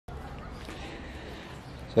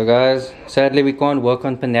So guys, sadly we can't work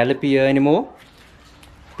on Penelope here anymore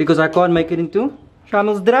because I can't make it into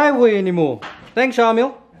Shamil's driveway anymore. Thanks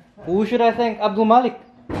Shamil. Who should I thank? Abdul Malik.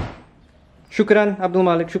 Shukran, Abdul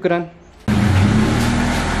Malik, shukran.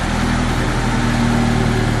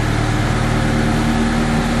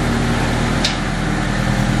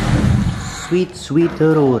 Sweet, sweet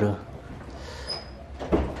Aurora.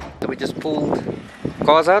 So we just pulled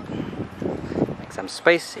cars out, make some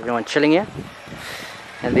space, everyone chilling here.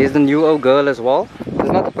 And there's the new old girl as well. This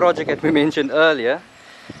is not the project that we mentioned earlier,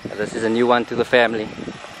 but this is a new one to the family.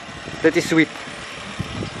 That is sweet.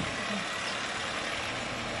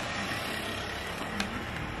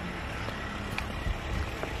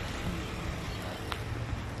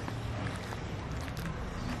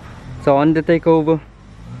 So on the takeover.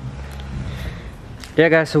 Yeah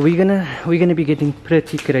guys, so we're gonna be getting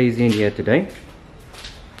pretty crazy in here today.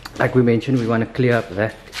 Like we mentioned, we want to clear up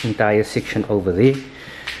that entire section over there,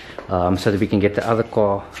 so that we can get the other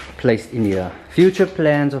car placed in here. Future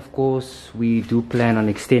plans, of course, we do plan on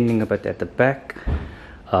extending a bit at the back,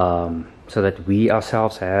 so that we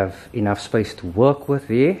ourselves have enough space to work with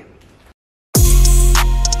there.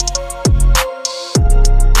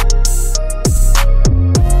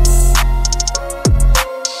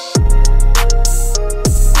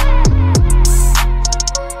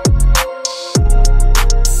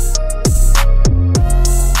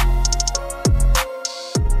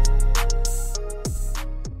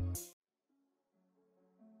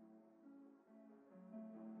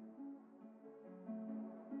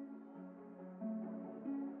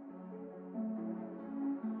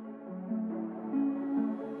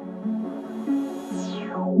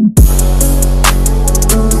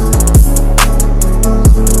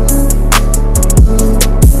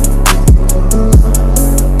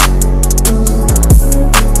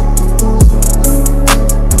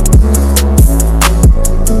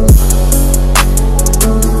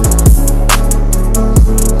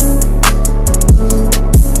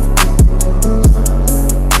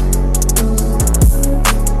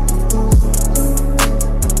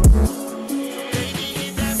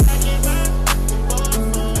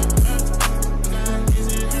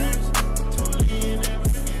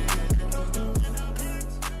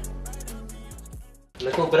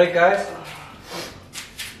 Little break guys.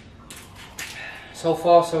 So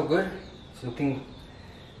far so good. It's looking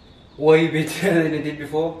way better than it did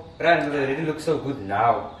before. But it already looks so good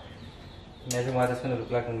now. Imagine what that's going to look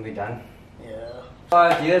like when we're done. Yeah.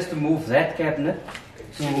 5 years to move that cabinet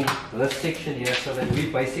to this section here, so that we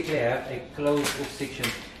basically have a closed off section.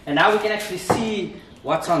 And now we can actually see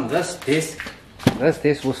what's on this desk. This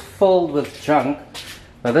desk was filled with junk,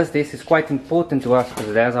 but this desk is quite important to us because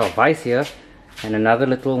it has our vice here and another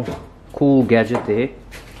little cool gadget there.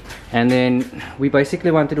 And then we basically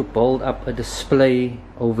wanted to build up a display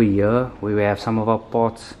over here where we have some of our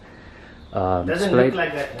parts doesn't look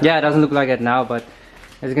like that now. Yeah, it doesn't look like that now, but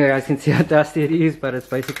as you guys can see how dusty it is. But it's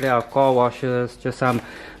basically our car washers, just some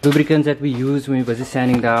lubricants that we use when we're busy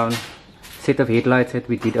sanding down, set of headlights that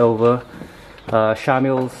we did over,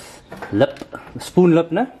 Shamil's lip, spoon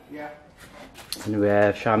lip, no? Yeah. And we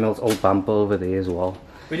have Shamil's old bumper over there as well.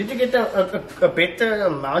 We need to get a better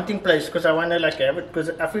mounting place, because I want to like have it,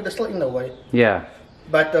 because I feel it's still in the way. Yeah.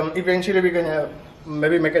 But eventually we're gonna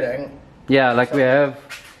maybe make it hang. Yeah, like we have,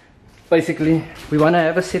 basically, we want to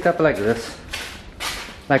have a setup like this.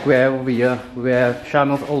 Like we have over here, we have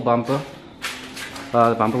Shamil's old bumper,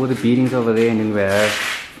 the bumper with the beadings over there, and then we have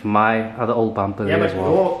my other old bumper there as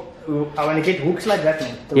well. I want to get hooks like that,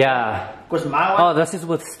 man. Yeah. Because my one... Oh, this is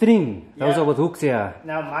with string. Those are with hooks, yeah.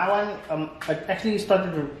 Now my one, I actually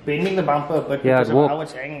started bending the bumper a bit, yeah, because of how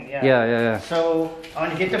it's hanging. Yeah. So I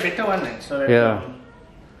want to get a better one then, so that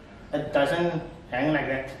it doesn't hang like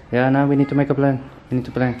that. Yeah, now we need to make a plan. We need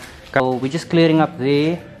to plan. So we're just clearing up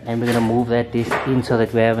there, and we're gonna move that desk in so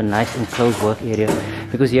that we have a nice enclosed work area.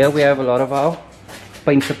 Because here we have a lot of our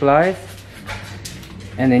paint supplies.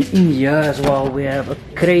 And then in here as well, we have a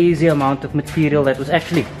crazy amount of material that was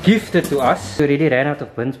actually gifted to us. We already ran out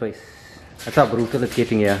of bin space. That's how brutal it's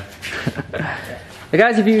getting here. But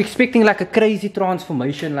guys, if you're expecting like a crazy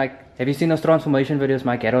transformation, like, have you seen those transformation videos,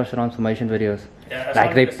 my garage transformation videos? Yeah,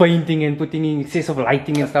 like they're painting and putting in excessive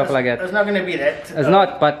lighting and stuff like that. It's not going to be that. It's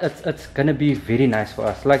not, but it's going to be very nice for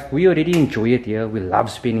us. Like, we already enjoy it here. We love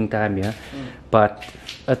spending time here. But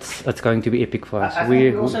it's going to be epic for us. I think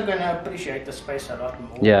we're also going to appreciate the space a lot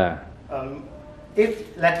more. Yeah.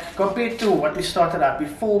 If, like, compared to what we started out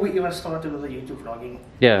before we even started with the YouTube vlogging,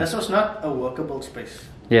 this was not a workable space.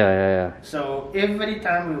 Yeah. So every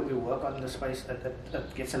time we work on the space,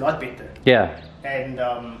 it gets a lot better. Yeah. And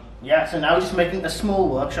yeah, so now we're just making a small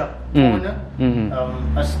workshop corner,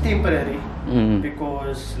 as temporary,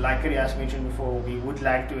 because like Riaz mentioned before, we would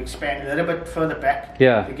like to expand a little bit further back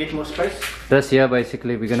to get more space. This year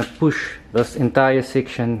basically we're gonna push this entire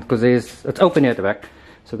section because it's open here at the back,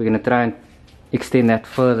 so we're gonna try and extend that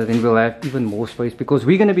further. Then we'll have even more space because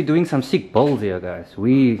we're gonna be doing some sick builds here, guys.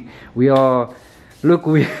 We are. Look,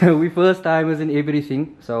 we first timers in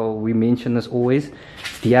everything, so we mention this always.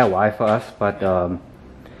 It's DIY for us, but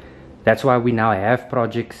that's why we now have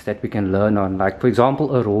projects that we can learn on. Like for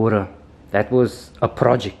example, Aurora. That was a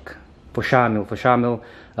project for Shamil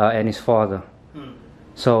and his father.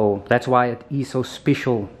 So that's why it is so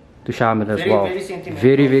special to Shamil as well. Very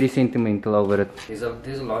sentimental. Very sentimental over it. There's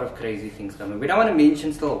a lot of crazy things coming. We don't want to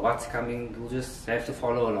mention still what's coming. We'll just have to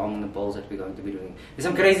follow along in the polls that we're going to be doing. There's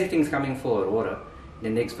some crazy things coming for Aurora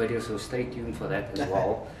in the next video, so stay tuned for that as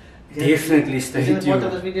well. Definitely stay tuned. Is it part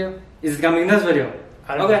of this video? Is it coming in this video?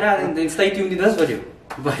 Okay, then stay tuned in this video.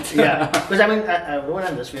 But yeah, because I mean, I don't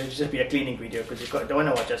want this video to just be a cleaning video because you don't want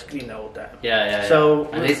to watch us clean the whole time. Yeah. So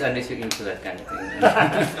unless you're into that kind of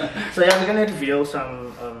thing. So yeah, we're gonna reveal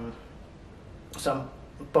some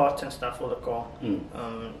parts and stuff for the car.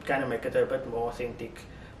 Kind of make it a bit more authentic.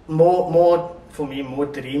 More for me, more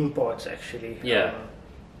dream parts actually. Yeah.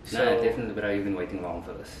 So no, definitely. But I've been waiting long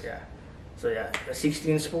for this. Yeah. So yeah, the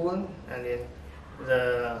 16 spoon and then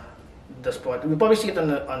the spot. We'll probably see it on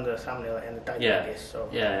the thumbnail and the title, I guess. So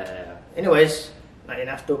yeah. Anyways,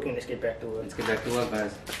 enough talking. Let's get back to work. Let's get back to work,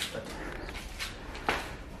 guys.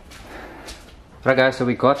 Right, guys. So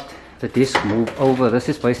we got the disc move over. This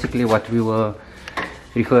is basically what we were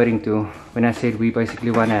referring to when I said we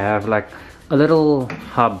basically want to have like a little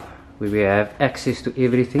hub where we have access to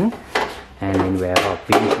everything, and then we have our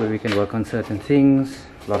bench where we can work on certain things.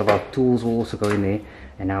 A lot of our tools will also go in there,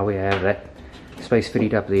 and now we have that space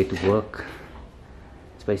freed up there to work.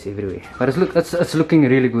 Space everywhere, but it's looking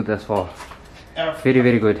really good thus far.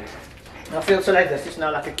 Very good. I feel so like this is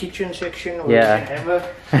now like a kitchen section where you can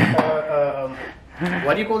have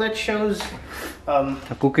what do you call that shows?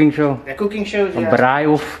 A cooking show. A cooking show, yeah. A braai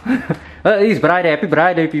off. It's Braai Day. Happy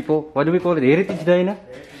Braai Day, people. What do we call it? Heritage Day, no?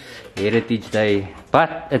 Heritage Day.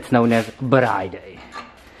 But it's known as Braai Day.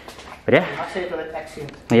 But yeah. I say it with that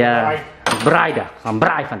accent. Yeah. Braai Day. I'm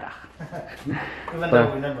braai vandag. Even though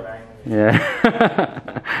we're not braai. Yeah.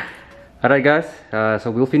 Alright, guys.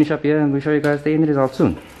 So we'll finish up here and we'll show you guys the end result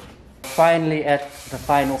soon. Finally at the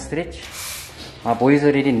final stretch. My boys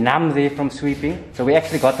already numb there from sweeping, so we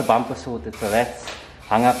actually got the bumper sorted, so that's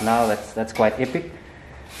hung up now. That's quite epic.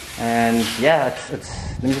 And yeah, it's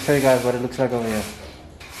let me just show you guys what it looks like over here.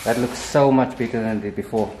 That looks so much better than it did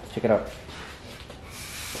before. Check it out.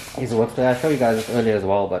 Here's the work. I'll show you guys this earlier as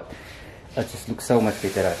well, but it just looks so much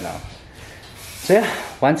better right now. So yeah,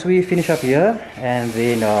 once we finish up here, and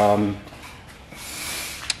then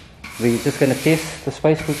we're just gonna test the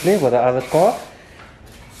space quickly with the other car.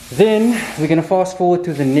 Then we're going to fast forward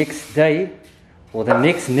to the next day, or the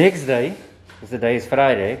next day, because the day is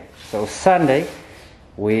Friday, so Sunday,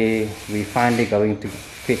 we're finally going to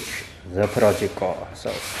fetch the project car.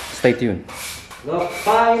 So stay tuned. The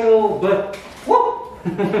final bit. Woo!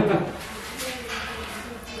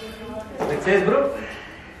 Success, bro.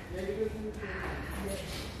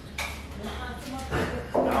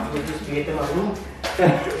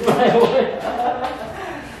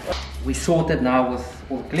 We sorted now with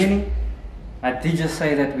all cleaning. I did just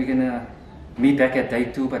say that we're gonna meet back at day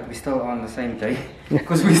 2, but we're still on the same day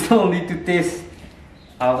because we still need to test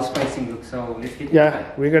how the spacing looks. So let's get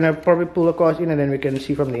yeah, we're gonna probably pull the cars in and then we can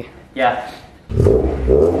see from there. Yeah.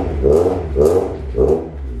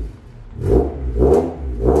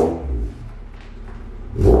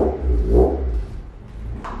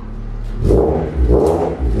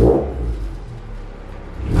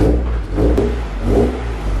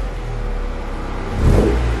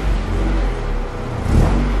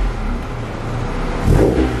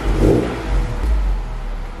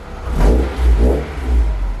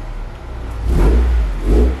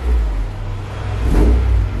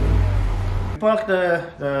 Park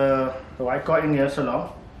the white car in here so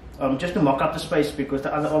long, just to mock up the space because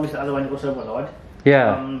the other one is also overload.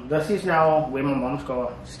 Yeah. This is now where my mom's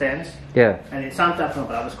car stands. Yeah. And it's sometimes my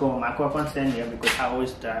brother's car, my car can't stand here because I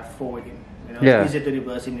always drive forward in. You know, yeah. It's easier to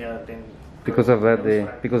reverse in here than because of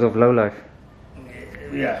that, because of low life.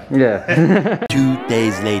 Yeah. Yeah. 2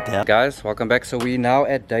 days later. Guys, welcome back. So we now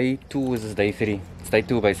at day 2. This is day 3. It's day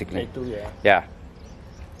 2 basically. Day 2, yeah. Yeah.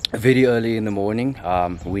 Very early in the morning.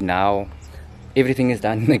 Everything is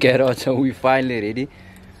done in the garage, so we're finally ready.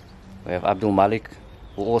 We have Abdul Malik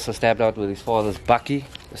who also stepped out with his father's bakkie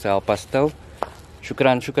just to help us tow.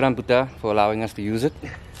 Shukran Buddha for allowing us to use it.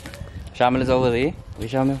 Shamil is over there.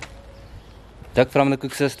 Where's Shamil? Duck from the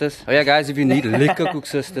Cook Sisters. Oh yeah guys, if you need liquor Cook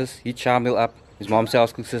Sisters, hit Shamil up. His mom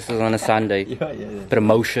sells Cook Sisters on a Sunday. Yeah.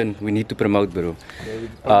 Promotion. We need to promote, bro.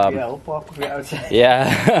 Yeah.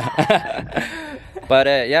 But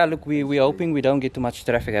yeah, look, we're hoping we don't get too much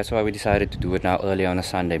traffic. That's why we decided to do it now early on a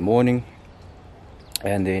Sunday morning.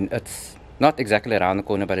 And then it's not exactly around the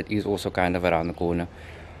corner, but it is also kind of around the corner.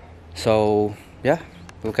 So yeah,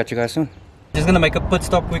 we'll catch you guys soon. Just gonna make a pit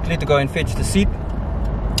stop quickly to go and fetch the seat.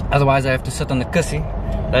 Otherwise I have to sit on the cushy.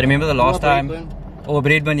 I remember the last time. Oh,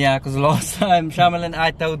 Breadman, yeah, because the last time Shamil and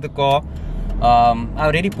I towed the car, I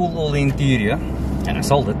already pulled all the interior and I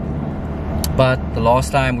sold it. But the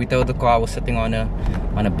last time we towed the car, I was sitting on a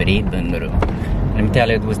Breadman. Let me tell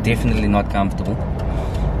you, it was definitely not comfortable.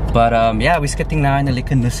 But yeah, we're getting now in a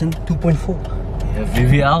lekker Nissan 2.4. Yeah,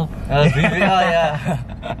 VVL. VVL,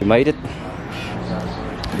 yeah. We made it.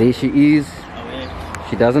 There she is.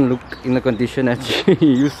 She doesn't look in the condition that she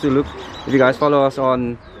used to look. If you guys follow us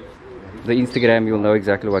on the Instagram, you'll know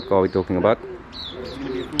exactly what car we're talking about.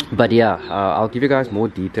 But yeah, I'll give you guys more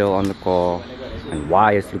detail on the car and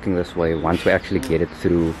why it's looking this way once we actually get it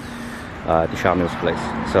through to Shamil's place.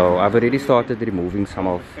 So I've already started removing some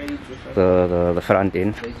of the front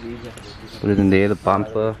end. Put it in there, the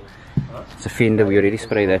bumper. It's a fender, we already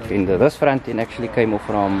sprayed that fender. This front end actually came off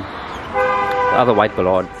from the other white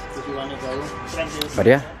Ballard. But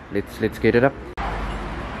yeah, let's get it up.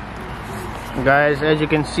 Guys, as you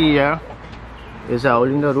can see here, is a hole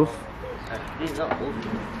in the roof.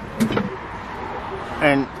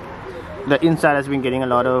 And the inside has been getting a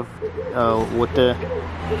lot of water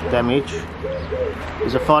damage.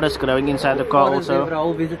 There's a forest growing inside the car also.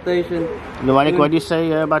 Whole vegetation. Dominic, what do you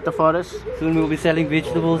say about the forest? Soon we'll be selling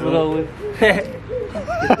vegetables. We're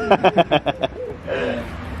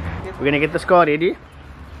gonna get this car ready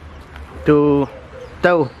to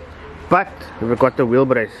tow, but we've got the wheel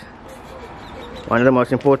brace. One of the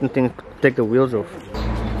most important things, take the wheels off.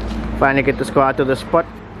 Finally get this car out to the spot.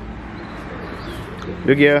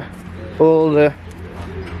 Look here, all the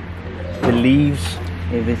leaves.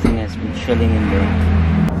 Everything has been chilling in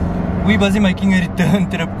there. We're busy making a return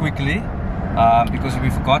trip quickly because we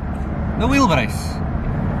forgot the wheel brace.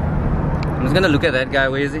 I'm just gonna look at that guy.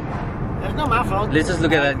 Where is he? That's not my fault. Let's just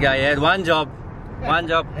look at that guy. He had one job. One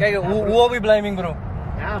job. Okay, who are we blaming, bro?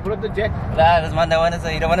 Yeah, I brought the jet. Nah, that's one I want to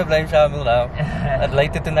say. You don't want to blame Shamil now. And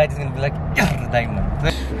later tonight he's gonna be like,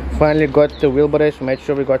 diamond. Finally got the wheel brace. Made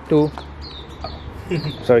sure we got two,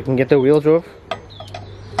 so we can get the wheels off.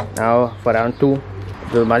 Now for round 2.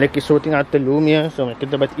 The Malik is sorting out the loom here, so make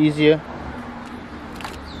it a bit easier.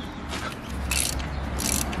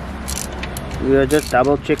 We are just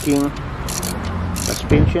double checking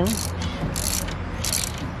suspension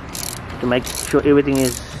to make sure everything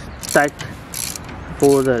is tight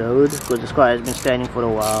for the road, because this car has been standing for a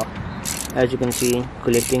while. As you can see,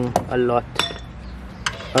 collecting a lot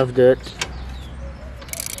of dirt.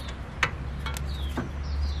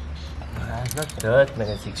 It's not dirt, man,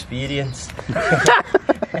 it's experience.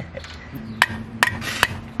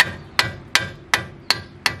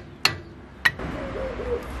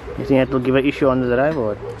 You think that will give an issue on the drive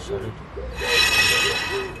or? Sorry.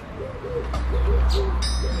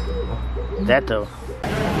 That though.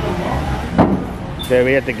 Okay,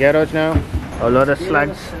 we're at the garage now. A lot of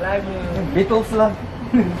slugs. Beetle slug.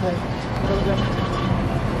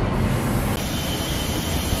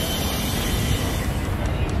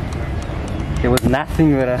 There was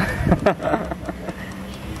nothing with her.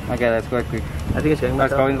 Okay, that's quite quick. I think it's going by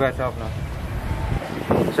itself. It's going by itself now.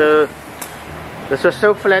 So, this was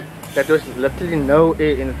so flat that there was literally no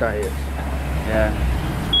air in the tires. Yeah.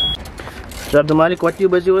 So, Abdul Malik, what are you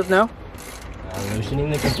busy with now?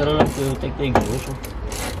 Loosening the controller to take the exhaust.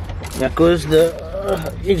 Yeah, because the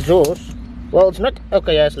exhaust, well, it's not,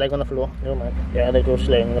 okay, yeah, it's like on the floor. Never mind. Yeah, that goes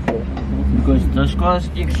laying on the floor. Because this car's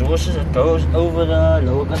exhaust goes over the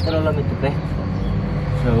lower controller with the back.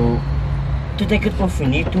 So, to take it off, you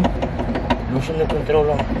need to loosen the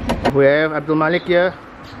controller. We have Abdul Malik here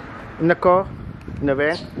in the car, in the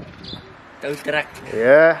van. Tow truck.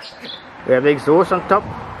 Yeah, we have the exhaust on top.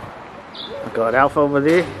 I got Ralph over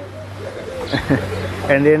there.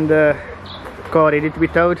 And then the car ready to be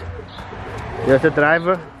towed. There's the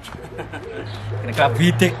driver. Gonna clap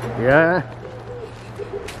VTEC. Yeah.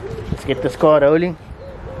 Let's get this car rolling.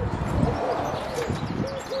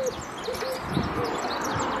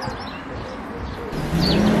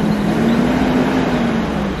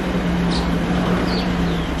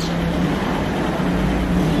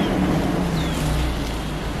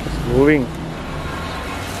 It's moving.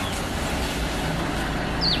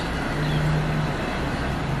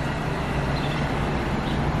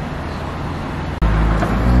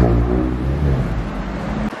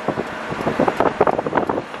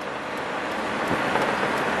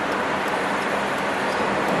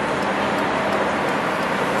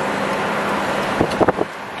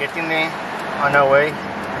 Getting there on our way.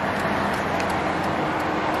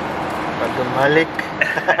 Abdul Malik.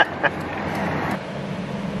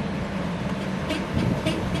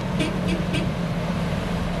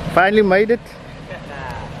 Finally made it.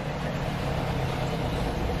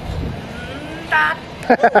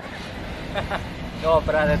 No,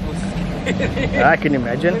 bro, that was scary. I can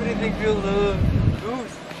imagine. Everything feels loose.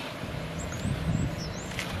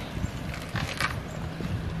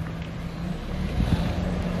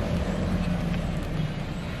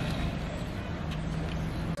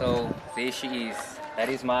 So there she is. That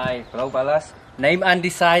is my blauballas. Name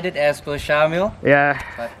undecided as per Shamil. Yeah.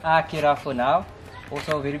 But Akira for now.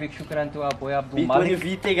 Also a very big shukran to our boy Abdul Malik.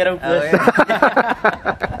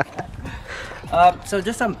 So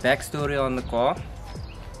just some backstory on the car.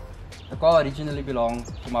 The car originally belonged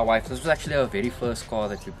to my wife. This was actually our very first car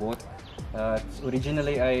that we bought. It's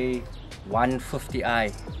originally a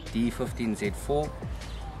 150i D15Z4.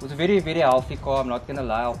 It was a very, very healthy car, I'm not gonna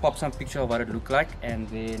lie. I'll pop some picture of what it looked like. And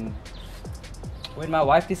then when my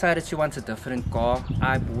wife decided she wants a different car,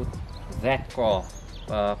 I bought that car,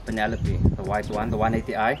 Penelope, the white one, the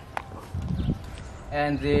 180i.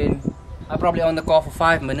 And then I probably owned the car for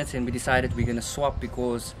 5 minutes and we decided we're gonna swap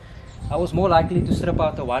because I was more likely to strip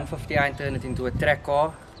out the 150i and turn it into a track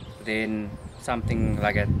car than something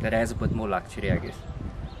like that has a bit more luxury, I guess.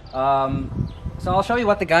 So I'll show you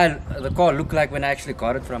what the car looked like when I actually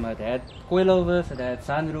got it from her. It had coilovers, it had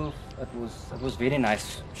sunroof, it was very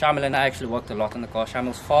nice. Shamil and I actually worked a lot on the car.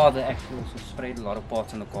 Shamil's father actually also sprayed a lot of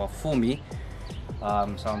parts on the car for me.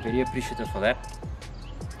 So I'm very appreciative for that.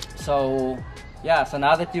 So yeah, so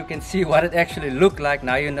now that you can see what it actually looked like,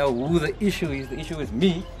 now you know who the issue is. The issue is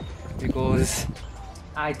me, because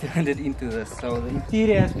I turned it into this. So the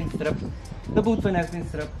interior has been stripped, the boot fin has been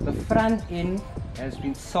stripped, the front end has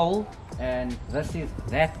been sold, and this is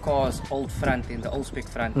that car's old front end, the old spec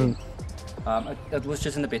front end. It was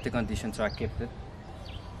just in a better condition, so I kept it.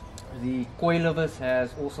 The coilovers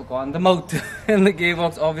has also gone, the motor and the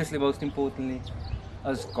gearbox, obviously most importantly,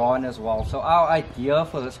 is gone as well. So our idea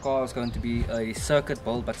for this car is going to be a circuit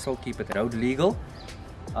build but still keep it road legal.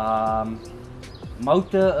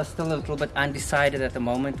 Motor is still a little bit undecided at the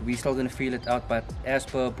moment. We're still going to feel it out, but as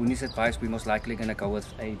per Booney's advice, we're most likely going to go with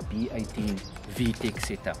a B18 VTEC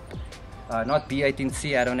setup. Not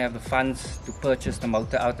B18C, I don't have the funds to purchase the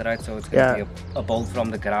motor outright, so it's going to be a build from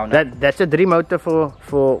the ground. That's a dream motor for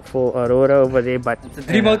Aurora over there, but it's a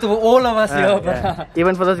dream motor for all of us here, but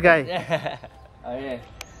even for this guy. Oh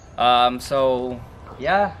yeah. So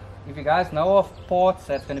yeah, if you guys know of parts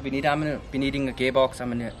that's going to be needed, I'm going to be needing a gearbox.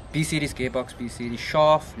 I'm going to B-series gearbox, B-series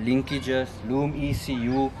shaft, linkages, loom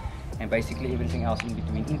ECU, and basically everything else in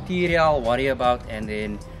between. Interior I'll worry about, and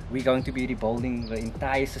then we're going to be rebuilding the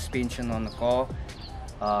entire suspension on the car.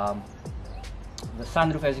 The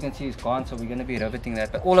sunroof, as you can see, is gone, so we're going to be riveting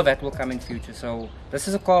that, but all of that will come in future. So this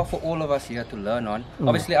is a car for all of us here to learn on.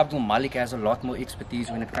 Obviously Abdul Malik has a lot more expertise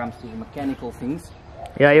when it comes to the mechanical things.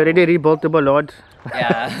 Yeah, you already rebuilt the ballad.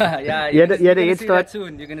 Yeah, yeah, you're going to see that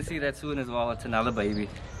soon. You're going to see that soon as well. It's another baby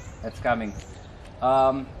that's coming.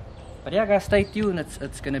 But yeah, guys, stay tuned.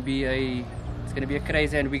 It's going to be a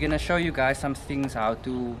crazy, and we're going to show you guys some things how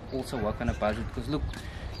to also work on a budget, because look,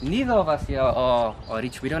 neither of us here are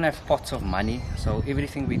rich. We don't have pots of money, so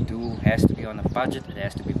everything we do has to be on a budget. It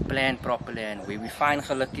has to be planned properly, and where we find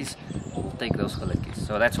gelukkies, we'll take those gelukkies.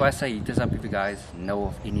 So that's why I say hit us up if you guys know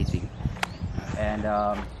of anything. And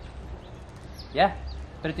yeah,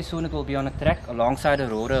 pretty soon it will be on a track alongside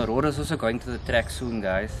Aurora. Aurora's also going to the track soon,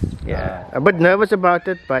 guys. Yeah, a bit nervous about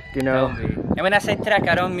it, but you know. And when I say track,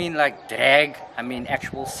 I don't mean like drag, I mean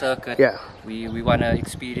actual circuit. Yeah. We want to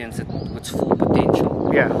experience it to its full potential.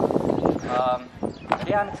 Yeah. But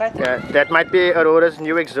yeah, I'm excited. Yeah, that might be Aurora's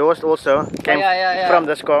new exhaust also. Came from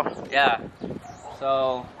this car. Yeah.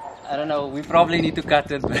 So I don't know, we probably need to cut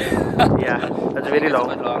it. Yeah, that's very long.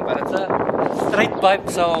 It's a bit long, but it's a straight pipe,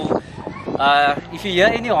 so if you hear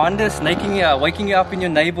any Hondas waking you up in your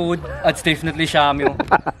neighborhood, it's definitely Shamil.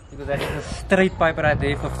 Because that is a straight pipe right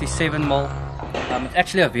there, 57mm. It's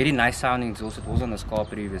actually a very nice sounding exhaust. It was on this car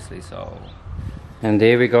previously, so. And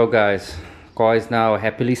there we go, guys. Car is now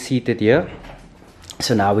happily seated here.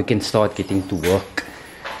 So now we can start getting to work.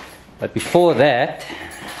 But before that,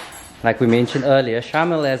 like we mentioned earlier,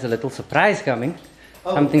 Shamil has a little surprise coming.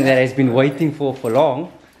 Something that has been waiting for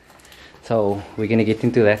long. So we're going to get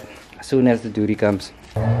into that as soon as the duty comes.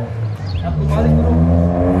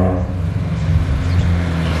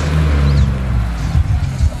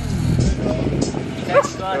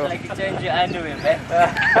 God, like you change your underwear, man.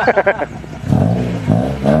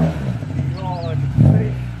 God.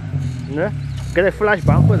 Yeah? Get a flash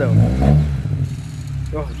bumper though.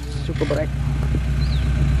 Oh, super bright.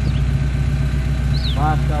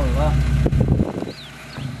 MashaAllah.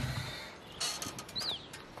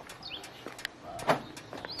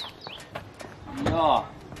 Ja.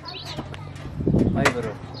 Hey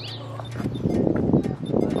bro.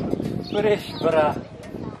 Fresh bro.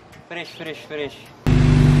 Fresh.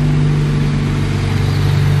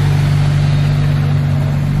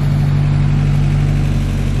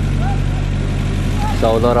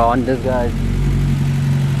 So they're on this guys.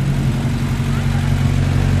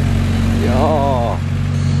 Yeah.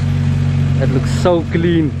 That looks so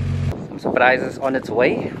clean. Some surprises on its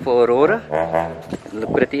way for Aurora.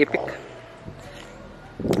 Look pretty epic.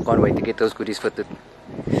 Can't wait to get those goodies fitted.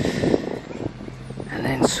 And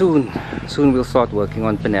then soon we'll start working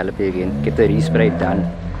on Penelope again. Get the respray done.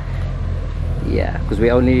 Yeah, because we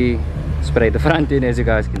only sprayed the front end, as you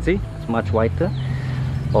guys can see. It's much whiter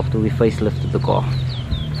after we facelifted the car.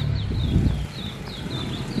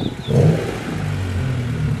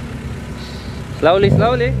 Slowly.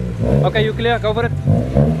 Okay, you clear. Go for it.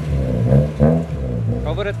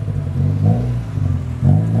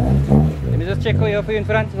 Let me just check here for you in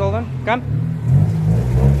front. Hold on. Come.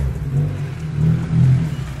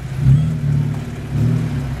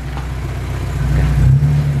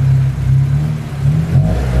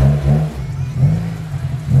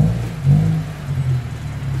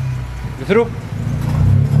 You through?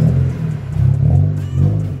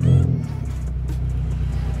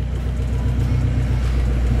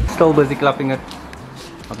 Still busy clapping it.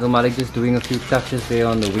 Abdul Malik just doing a few touches there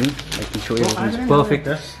on the wing, making sure everything's perfect.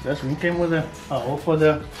 This wing came with a hole for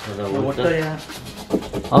the water, yeah.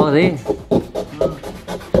 Oh, there.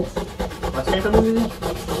 What's that coming with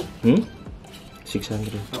it?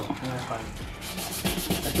 600. Oh, that's fine.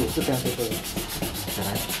 That's also for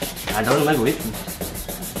it. I don't like it.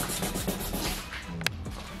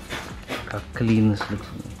 Look how clean this looks.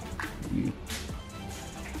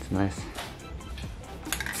 It's nice.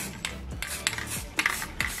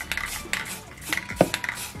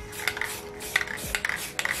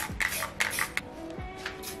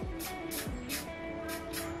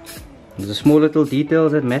 The small little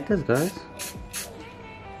details that matters, guys.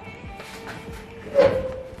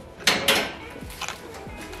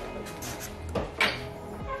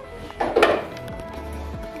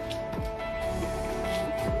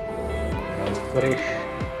 Fresh.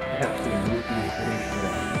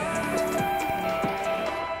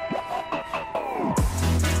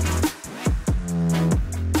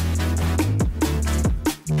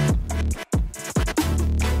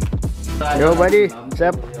 Yo buddy, what's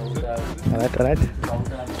up? Alright.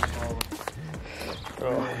 Oh,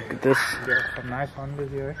 look at this. Some nice one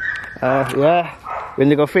with you. Yeah. When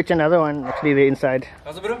they go fetch another one, actually they're inside.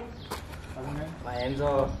 How's it, bro? My hands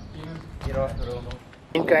are get off the road.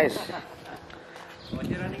 In guys. What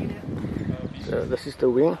you running in here? So this is the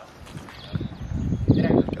wing.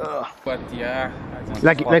 But yeah,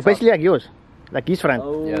 Like basically like yours. Like his front.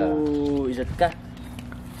 Oh, yeah. Is it cut?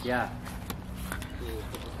 Yeah.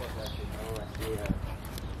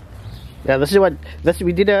 Yeah, this is what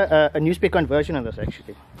we did a newspaper conversion on this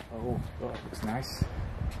actually. oh, it's nice.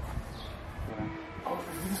 Oh,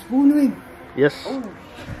 this is a spoon wing. Yes. Oh.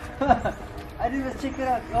 I didn't even check it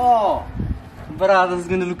out. Oh, bruh, this is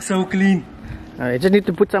gonna look so clean. You just need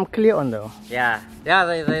to put some clear on though. Yeah,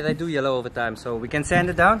 they do yellow over time, so we can sand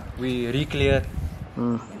it down. We re-clear it.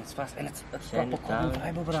 It's fast and it's proper carbon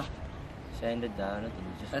fiber, bruh. Sand it down.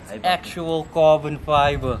 That's actual carbon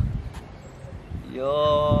fiber.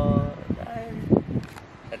 Yo,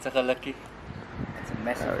 that's a lucky. That's a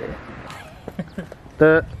massive.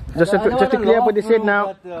 Just to clear what they said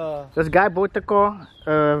now. This guy bought the car.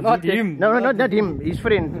 Not him. No, not him. His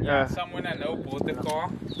friend. Yeah, someone I know bought the car.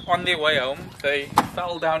 On their way home, they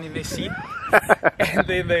fell down in their seat, and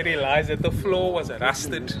then they realized that the floor was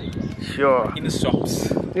rusted. Sure. In the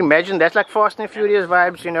shops. Imagine that's like Fast and Furious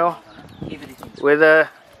vibes, you know, where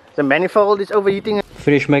the manifold is overheating.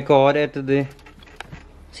 Fresh my car out today.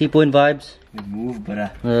 Seapoint vibes. Good move, bruh.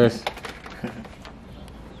 Yes.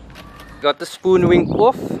 Got the spoon wing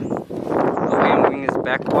off. The main wing is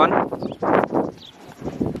back on.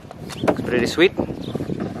 Looks pretty sweet.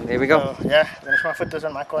 And there we go. Yeah, then it's my foot is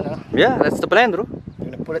on my car now. Yeah, that's the plan, bro.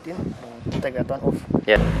 I'm gonna pull it in and take that one off.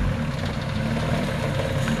 Yeah.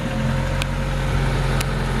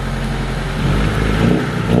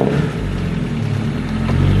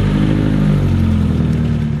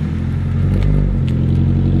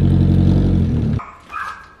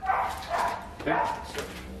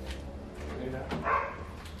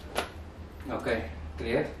 Okay,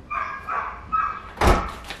 clear.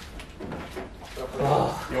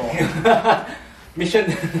 Oh. Mission.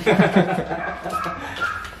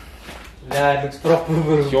 That looks proper,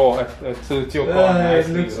 bro. Sure, it suits your car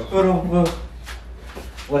nicely. It looks proper.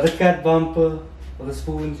 With the cat bumper, with the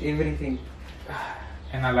spoons, everything.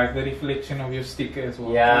 And I like the reflection of your sticker as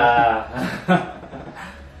well. Yeah.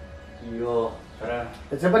 Yo, bruh.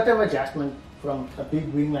 It's a bit of adjustment from a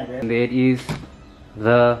big wing like that. And there is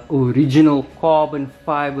the original carbon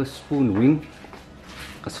fiber spoon wing.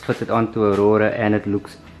 It's fitted onto Aurora and it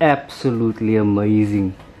looks absolutely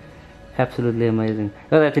amazing. Absolutely amazing.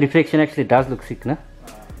 Oh, that reflection actually does look sick, no?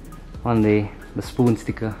 On the spoon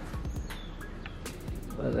sticker.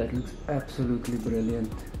 But that looks absolutely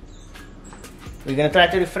brilliant. We're gonna try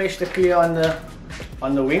to refresh the clear on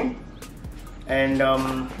the wing, and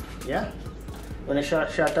yeah, gonna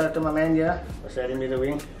shout out to my man here for selling me the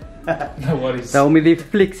wing. No worries. Tell me they're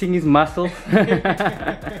flexing his muscles.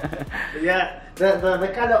 Yeah,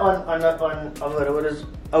 the color on Aurora's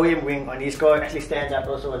OEM wing on his car actually stands out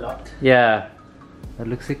also a lot. Yeah, that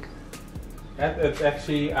looks sick. It's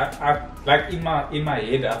actually, I like in my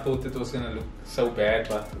head I thought it was gonna look so bad,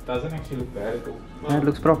 but it doesn't actually look bad at all. Yeah, it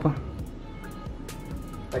looks proper.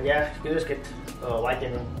 But yeah, you just get white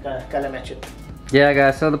and color match it. Yeah,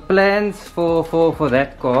 guys. So the plans for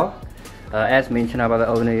that car, as mentioned by the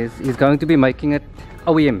owner, is he's going to be making it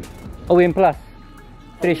OEM Plus,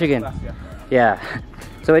 fresh again. Plus, yeah. Yeah.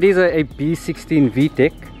 So it is a B16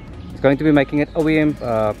 VTEC. He's going to be making it OEM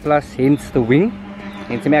Plus, hence the wing.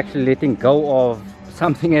 Hence him actually letting go of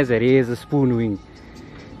something as rare as a spoon wing.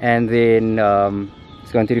 And then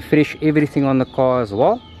he's going to refresh everything on the car as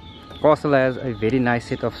well. The car still has a very nice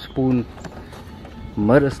set of spoon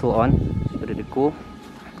mirrors still on. Pretty cool.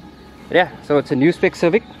 But yeah, so it's a new spec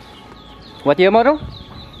Civic. What year model?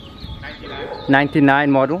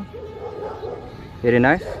 99 model. Very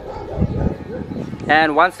nice.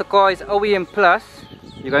 And once the car is OEM Plus,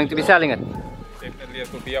 you're going to be selling it. Definitely,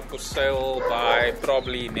 it will be up for sale by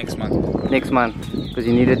probably next month. Next month, because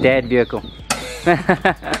you need a dad vehicle.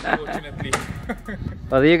 Unfortunately.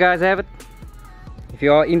 Well, there you guys have it. If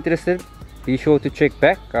you are interested, be sure to check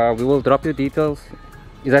back. We will drop your details.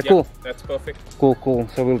 Is that cool? That's perfect. Cool.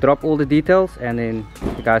 So we'll drop all the details and then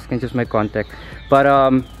you guys can just make contact. But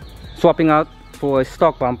swapping out for a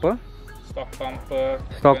stock bumper. Stock bumper.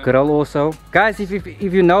 Stock grill also. Guys,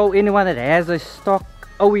 if you know anyone that has a stock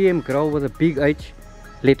OEM grill with a big H,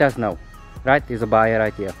 let us know. Right? There's a buyer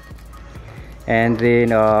right here. And then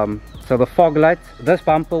so the fog lights. This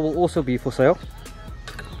bumper will also be for sale.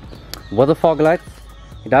 With the fog lights.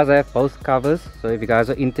 It does have both covers, so if you guys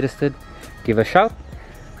are interested, give a shout.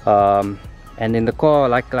 And then the car,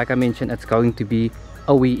 like I mentioned, it's going to be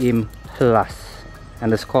OEM Plus,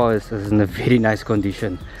 and this car is in a very nice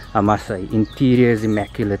condition, I must say. Interior is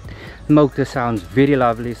immaculate, motor sounds very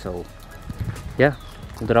lovely. So yeah,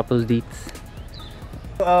 we'll drop those deets.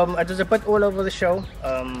 It was a bit all over the show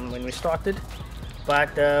when we started,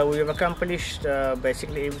 but we have accomplished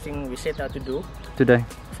basically everything we set out to do today.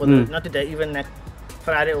 Not today, even that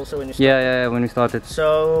Friday also when we started. Yeah, when we started.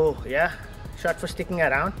 So yeah, shout for sticking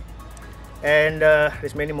around, and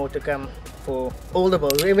there's many more to come for all the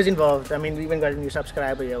boys, whoever's involved. I mean, we even got a new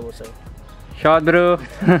subscriber here also. Shout, bro.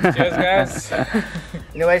 Cheers, guys.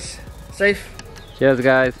 Anyways, safe. Cheers,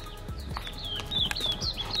 guys.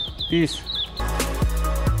 Peace.